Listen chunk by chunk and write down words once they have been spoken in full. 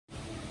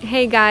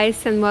Hey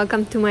guys, and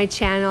welcome to my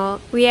channel.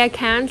 We are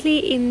currently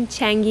in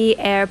Changi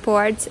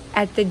Airport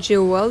at the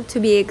Jewel, to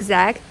be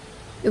exact.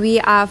 We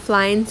are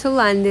flying to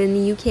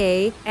London,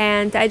 UK,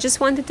 and I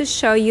just wanted to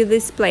show you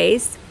this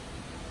place.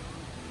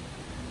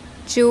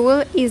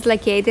 Jewel is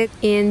located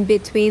in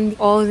between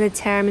all the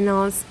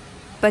terminals,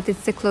 but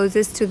it's the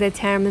closest to the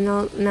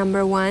terminal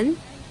number 1.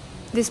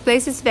 This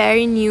place is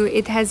very new.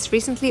 It has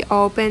recently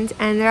opened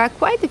and there are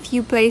quite a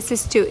few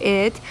places to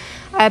it.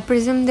 I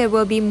presume there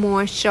will be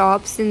more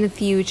shops in the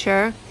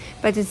future,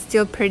 but it's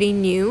still pretty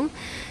new.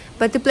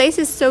 But the place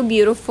is so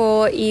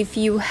beautiful. If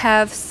you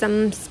have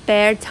some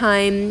spare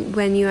time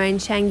when you are in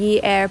Changi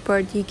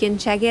Airport, you can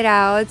check it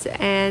out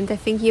and I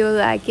think you'll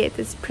like it.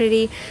 It's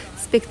pretty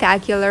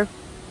spectacular.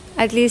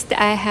 At least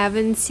I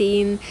haven't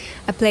seen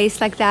a place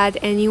like that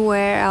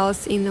anywhere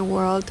else in the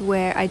world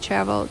where I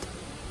traveled.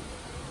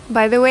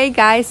 By the way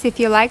guys,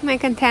 if you like my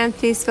content,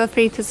 please feel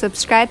free to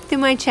subscribe to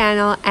my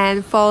channel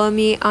and follow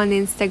me on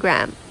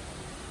Instagram.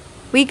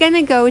 We're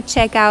gonna go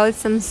check out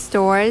some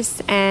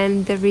stores,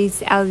 and there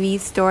is LV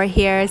store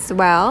here as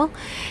well.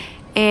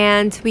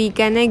 And we're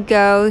gonna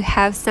go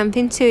have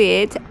something to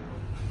eat.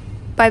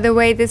 By the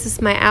way, this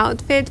is my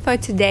outfit for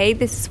today.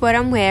 This is what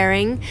I'm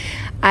wearing.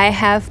 I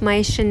have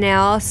my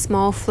Chanel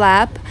small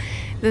flap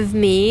with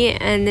me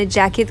and a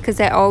jacket because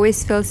I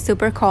always feel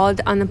super cold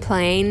on a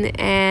plane,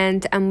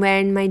 and I'm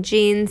wearing my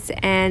jeans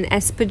and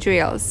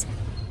espadrilles.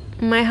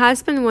 My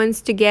husband wants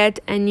to get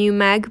a new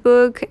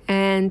MacBook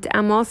and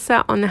I'm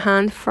also on the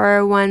hunt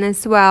for one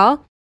as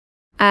well.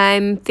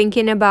 I'm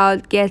thinking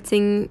about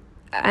getting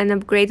an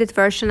upgraded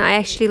version. I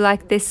actually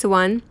like this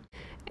one.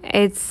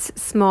 It's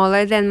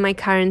smaller than my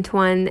current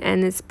one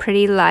and it's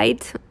pretty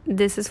light.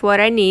 This is what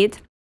I need.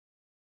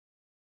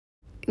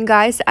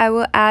 Guys, I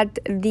will add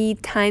the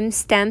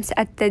timestamps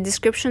at the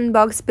description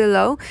box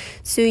below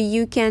so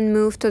you can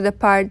move to the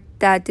part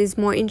that is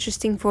more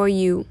interesting for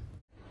you.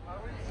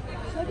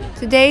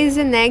 Today is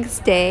the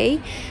next day.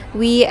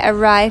 We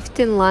arrived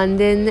in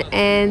London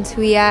and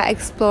we are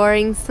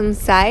exploring some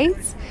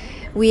sites.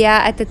 We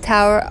are at the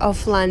Tower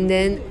of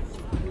London.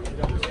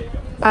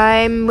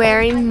 I'm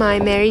wearing my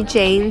Mary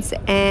Janes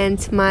and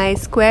my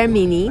Square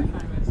Mini.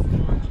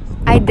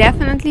 I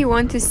definitely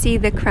want to see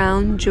the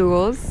crown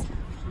jewels.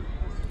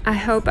 I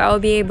hope I'll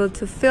be able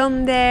to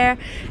film there,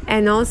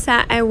 and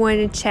also I want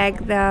to check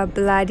the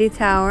Bloody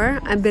Tower.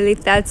 I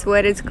believe that's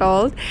what it's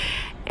called,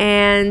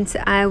 and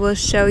I will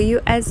show you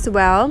as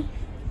well.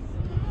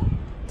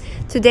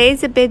 Today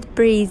is a bit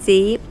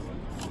breezy.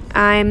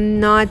 I'm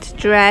not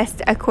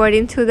dressed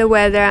according to the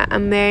weather.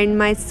 I'm wearing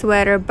my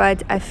sweater,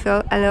 but I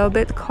feel a little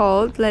bit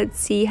cold. Let's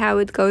see how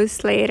it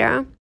goes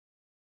later.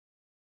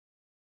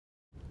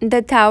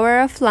 The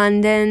Tower of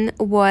London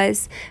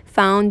was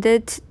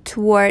founded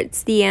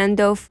towards the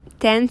end of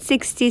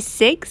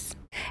 1066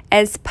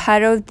 as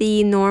part of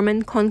the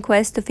Norman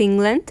conquest of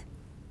England.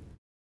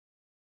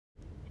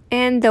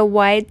 And the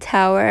White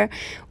Tower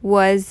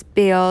was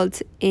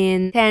built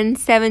in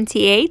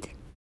 1078.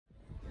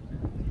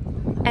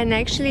 And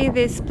actually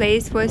this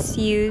place was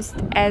used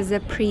as a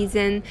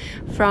prison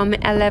from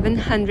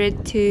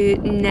 1100 to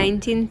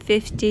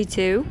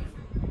 1952.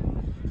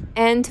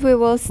 And we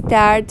will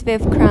start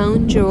with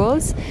crown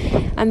jewels.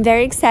 I'm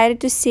very excited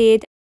to see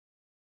it.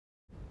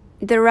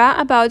 There are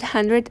about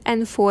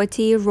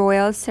 140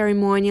 royal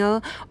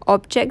ceremonial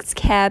objects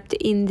kept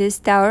in this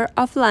Tower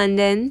of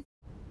London.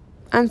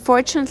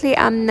 Unfortunately,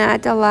 I'm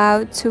not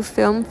allowed to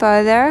film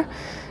further,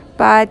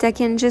 but I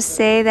can just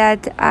say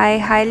that I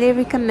highly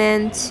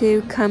recommend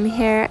to come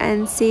here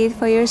and see it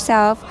for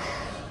yourself.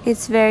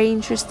 It's very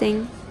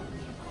interesting.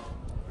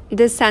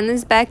 The sun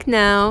is back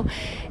now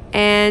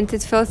and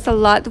it feels a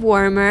lot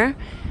warmer.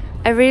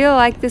 I really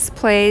like this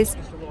place.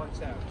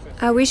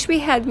 I wish we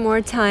had more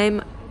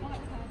time.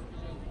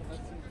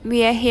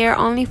 We are here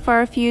only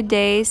for a few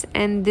days,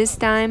 and this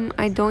time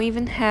I don't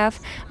even have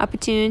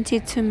opportunity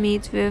to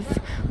meet with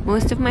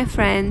most of my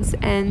friends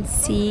and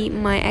see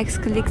my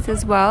ex-colleagues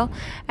as well.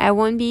 I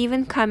won't be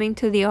even coming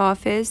to the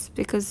office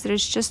because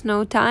there's just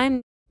no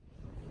time.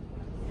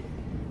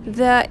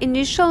 The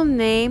initial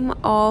name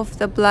of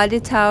the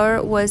Bloody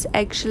Tower was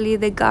actually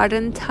the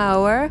Garden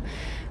Tower,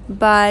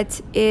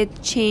 but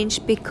it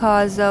changed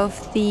because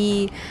of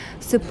the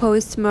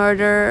supposed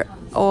murder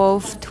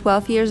of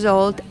 12 years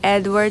old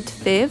Edward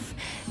V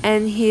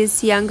and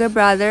his younger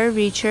brother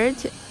Richard.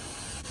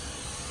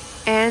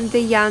 And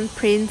the young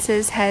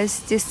princess has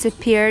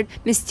disappeared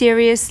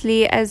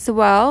mysteriously as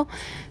well,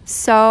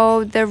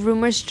 so the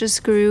rumors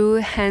just grew,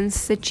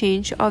 hence the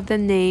change of the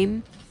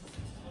name.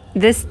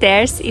 The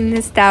stairs in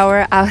this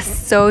tower are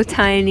so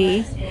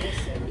tiny.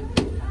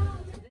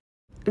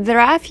 There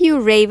are a few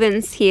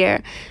ravens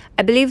here.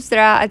 I believe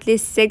there are at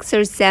least 6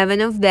 or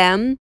 7 of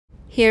them.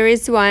 Here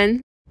is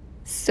one.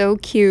 So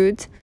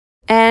cute.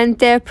 And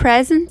their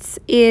presence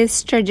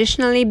is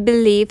traditionally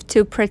believed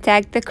to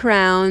protect the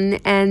crown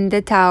and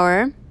the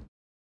tower.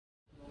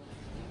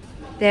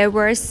 There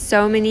were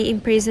so many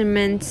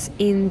imprisonments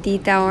in the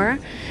tower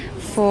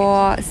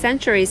for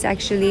centuries,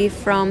 actually,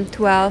 from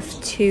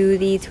 12th to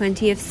the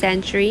 20th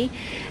century.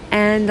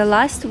 and the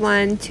last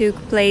one took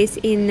place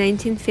in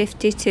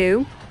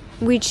 1952,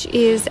 which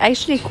is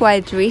actually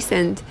quite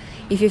recent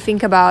if you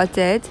think about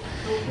it.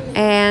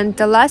 And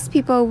the last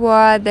people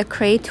were the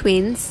Cray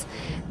twins.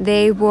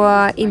 They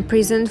were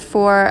imprisoned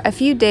for a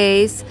few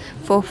days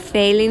for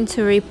failing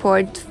to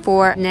report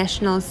for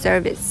national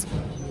service.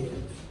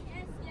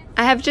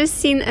 I have just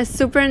seen a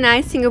super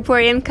nice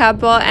Singaporean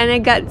couple and I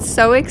got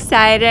so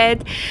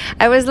excited.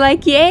 I was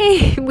like,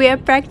 yay, we are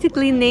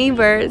practically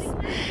neighbors.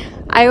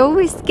 I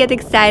always get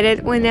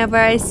excited whenever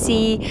I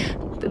see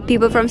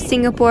people from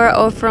Singapore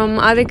or from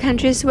other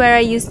countries where I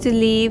used to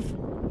live.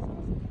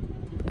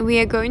 We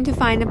are going to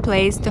find a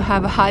place to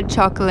have a hot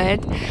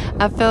chocolate.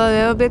 I feel a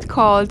little bit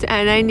cold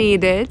and I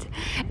need it.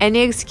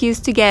 Any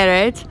excuse to get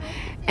it.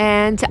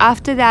 And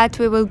after that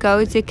we will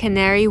go to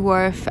Canary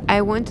Wharf.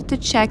 I wanted to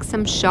check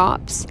some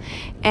shops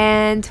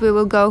and we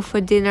will go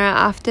for dinner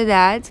after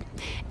that.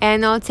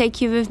 And I'll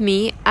take you with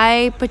me.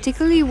 I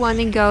particularly want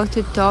to go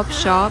to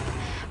Topshop.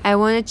 I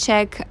want to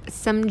check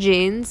some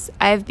jeans.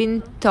 I've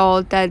been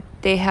told that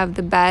they have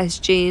the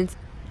best jeans.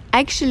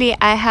 Actually,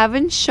 I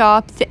haven't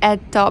shopped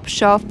at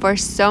Topshop for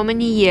so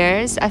many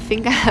years. I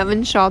think I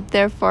haven't shopped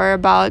there for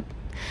about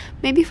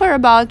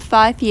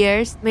 5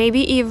 years,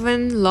 maybe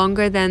even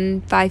longer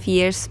than 5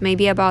 years,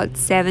 maybe about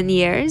 7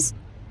 years.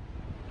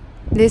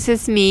 This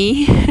is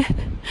me.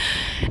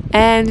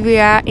 And we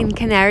are in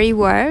Canary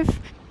Wharf.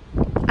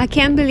 I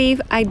can't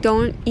believe I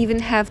don't even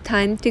have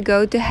time to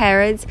go to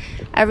Harrods.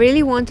 I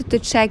really wanted to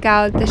check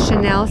out the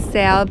Chanel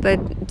sale,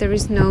 but there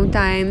is no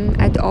time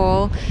at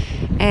all.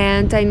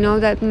 And I know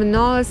that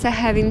Manolos are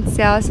having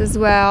sales as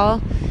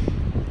well.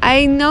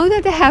 I know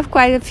that I have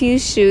quite a few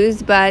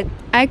shoes, but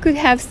I could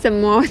have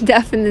some more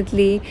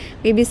definitely.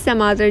 Maybe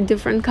some other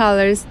different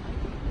colors.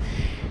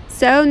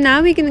 So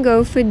now we can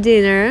go for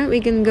dinner. We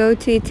can go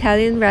to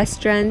Italian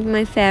restaurant,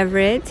 my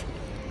favorite.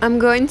 I'm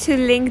going to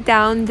link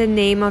down the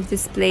name of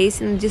this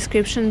place in the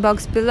description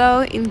box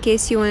below in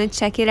case you want to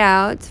check it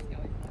out.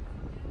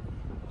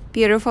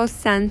 Beautiful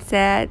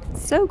sunset,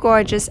 so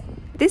gorgeous.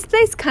 This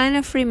place kind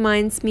of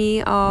reminds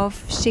me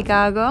of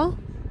Chicago.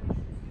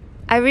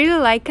 I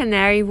really like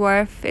Canary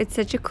Wharf. It's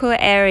such a cool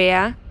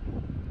area.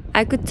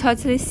 I could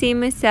totally see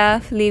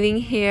myself living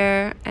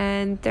here,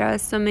 and there are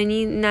so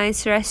many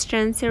nice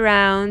restaurants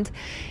around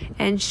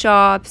and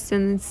shops,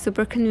 and it's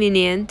super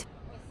convenient.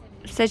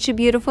 Such a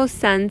beautiful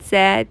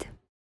sunset.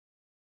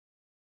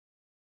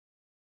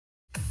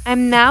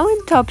 I'm now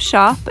in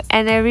Topshop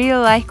and I really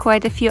like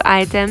quite a few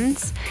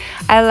items.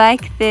 I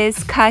like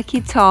this khaki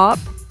top.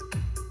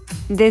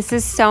 This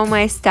is so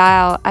my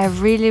style. I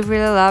really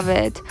love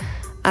it.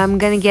 I'm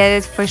gonna get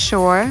it for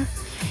sure.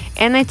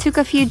 And I took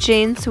a few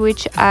jeans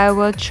which I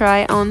will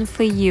try on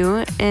for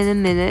you in a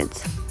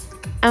minute.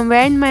 I'm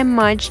wearing my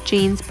Mudge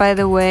jeans, by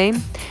the way.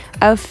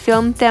 I've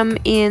filmed them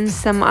in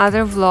some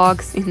other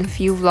vlogs, in a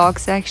few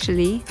vlogs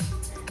actually.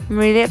 I'm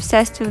really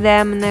obsessed with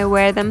them and I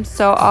wear them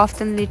so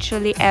often,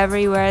 literally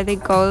everywhere they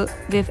go,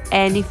 with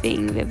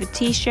anything, with a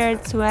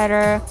t-shirt,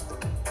 sweater,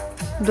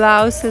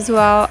 blouse as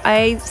well.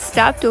 I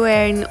stopped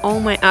wearing all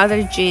my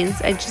other jeans.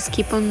 I just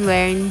keep on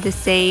wearing the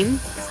same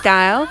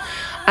style.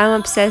 I'm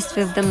obsessed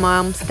with the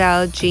mom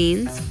style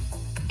jeans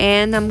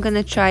and I'm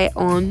gonna try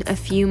on a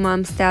few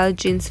mom style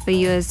jeans for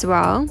you as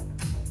well.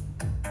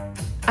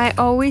 I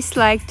always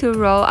like to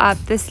roll up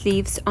the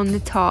sleeves on the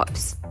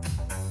tops.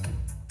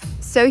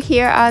 So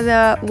here are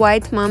the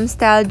white mom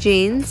style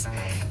jeans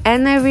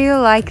and I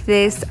really like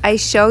this. I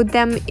showed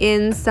them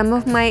in some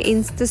of my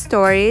Insta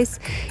stories.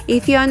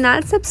 If you are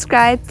not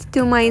subscribed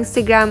to my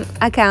Instagram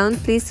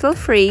account, please feel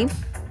free.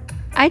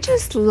 I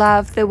just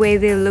love the way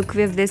they look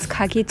with this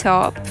khaki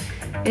top.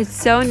 It's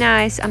so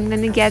nice. I'm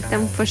gonna get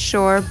them for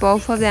sure.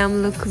 Both of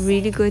them look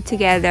really good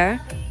together.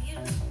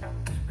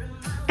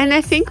 And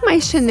I think my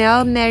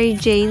Chanel Mary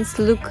Janes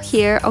look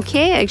here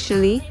okay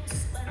actually.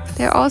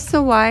 They're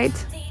also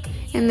white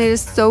and they're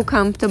so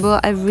comfortable.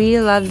 I really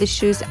love the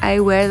shoes. I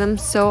wear them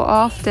so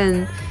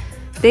often.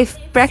 They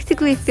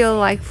practically feel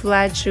like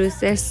flat shoes.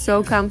 They're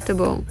so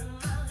comfortable.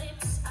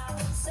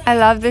 I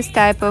love this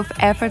type of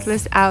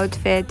effortless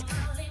outfit.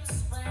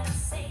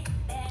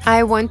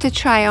 I want to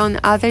try on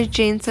other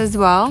jeans as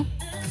well.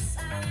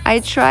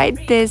 I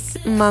tried this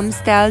mom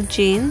style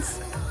jeans.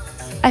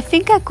 I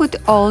think I could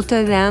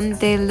alter them.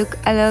 They look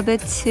a little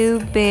bit too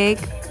big,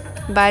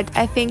 but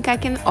I think I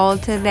can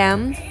alter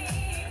them.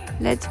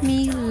 Let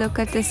me look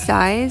at the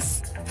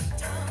size.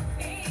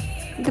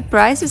 The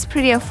price is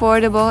pretty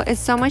affordable. It's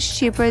so much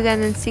cheaper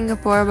than in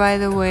Singapore, by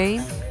the way.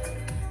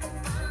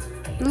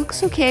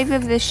 Looks okay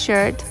with this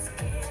shirt.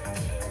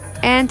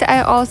 And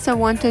I also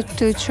wanted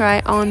to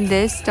try on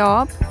this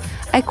top.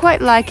 I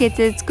quite like it.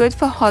 It's good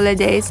for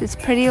holidays. It's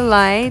pretty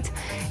light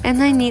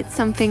and I need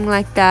something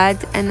like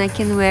that, and I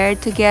can wear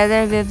it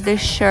together with this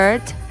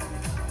shirt.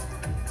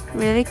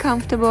 Really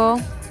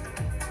comfortable.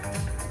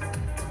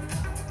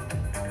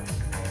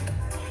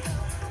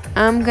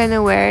 I'm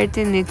gonna wear it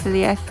in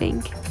Italy, I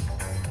think.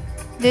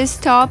 This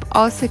top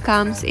also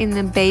comes in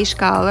a beige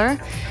color.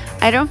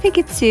 I don't think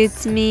it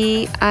suits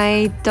me.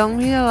 I don't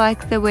really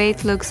like the way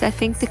it looks. I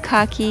think the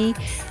khaki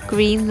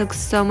green looks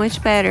so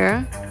much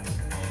better.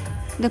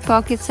 The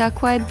pockets are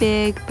quite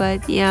big,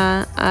 but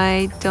yeah,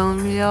 I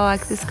don't really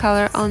like this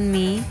color on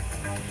me.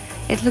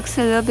 It looks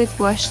a little bit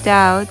washed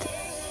out.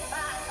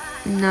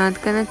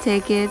 Not gonna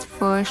take it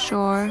for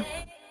sure.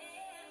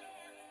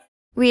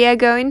 We are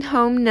going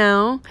home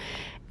now,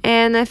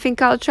 and I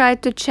think I'll try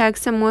to check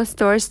some more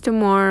stores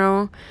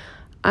tomorrow.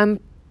 I'm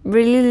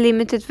really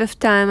limited with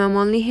time. I'm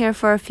only here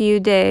for a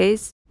few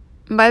days.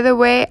 By the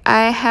way,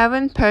 I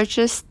haven't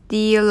purchased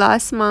the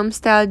last mom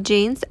style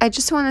jeans. I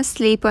just want to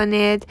sleep on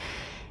it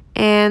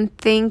and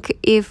think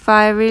if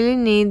I really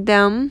need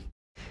them.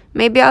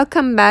 Maybe I'll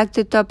come back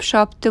to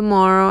Topshop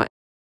tomorrow.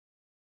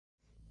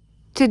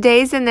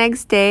 Today is the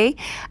next day.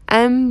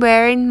 I'm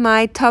wearing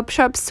my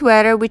Topshop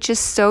sweater, which is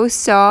so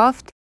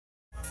soft.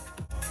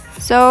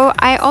 So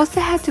I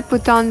also had to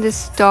put on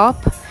this top.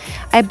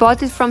 I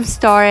bought it from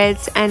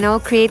Harrods, and I'll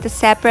create a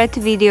separate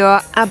video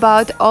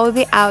about all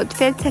the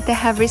outfits that I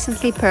have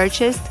recently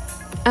purchased.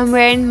 I'm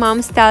wearing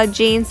mom style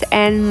jeans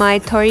and my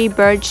Tory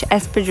Burch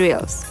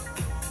espadrilles.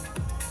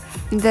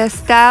 The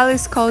style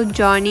is called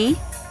Johnny.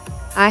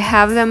 I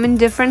have them in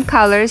different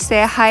colors.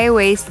 They're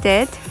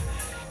high-waisted.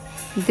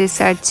 These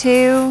are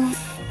two.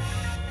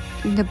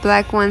 The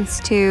black ones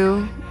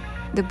too.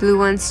 The blue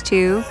ones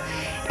too.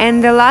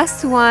 And the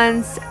last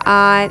ones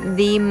are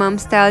the mom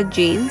style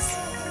jeans.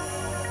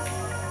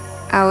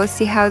 I will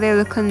see how they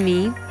look on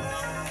me.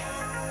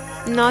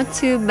 Not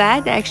too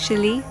bad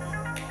actually.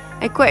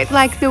 I quite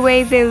like the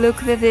way they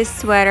look with this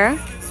sweater.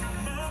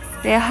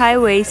 They're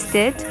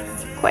high-waisted,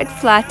 quite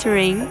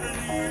flattering.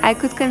 I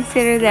could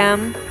consider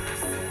them.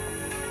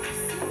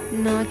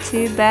 Not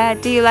too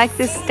bad. Do you like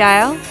this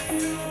style?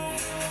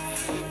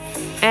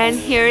 And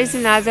here is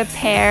another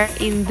pair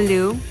in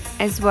blue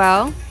as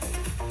well.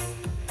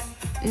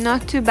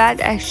 Not too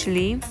bad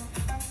actually.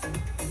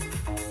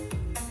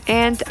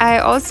 And I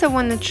also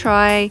want to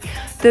try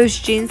those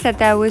jeans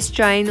that I was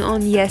trying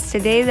on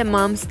yesterday, the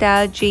mom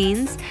style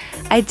jeans.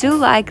 I do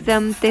like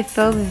them. They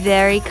feel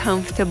very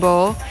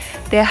comfortable.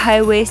 They're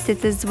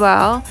high-waisted as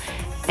well,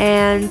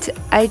 and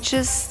I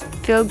just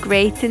feel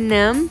great in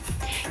them.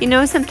 You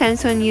know,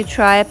 sometimes when you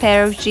try a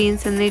pair of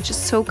jeans and they're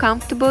just so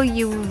comfortable,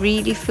 you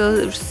really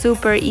feel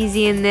super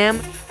easy in them.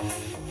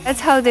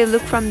 That's how they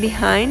look from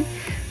behind.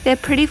 They're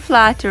pretty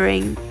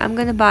flattering. I'm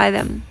gonna buy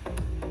them.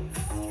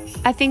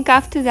 I think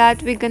after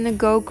that we're gonna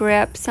go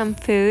grab some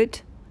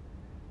food.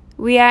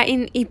 We are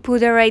in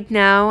Ipuda right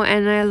now,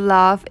 and I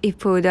love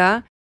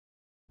Ipuda.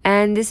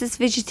 And this is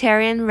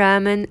vegetarian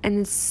ramen,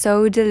 and it's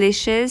so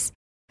delicious.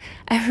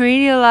 I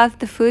really love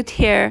the food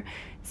here.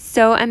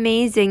 So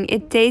amazing.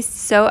 It tastes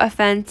so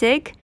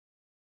authentic.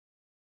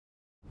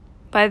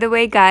 By the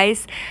way,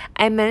 guys,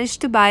 I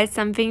managed to buy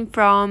something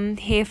from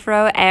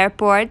Heathrow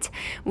Airport.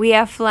 We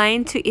are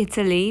flying to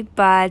Italy,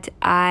 but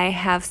I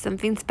have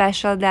something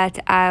special that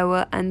I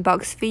will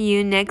unbox for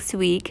you next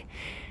week.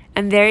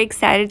 I'm very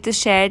excited to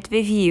share it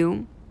with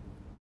you.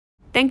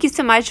 Thank you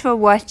so much for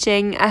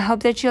watching. I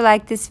hope that you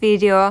liked this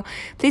video.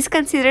 Please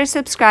consider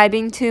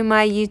subscribing to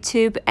my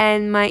YouTube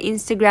and my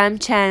Instagram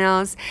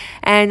channels.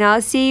 And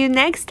I'll see you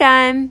next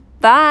time.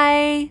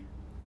 Bye!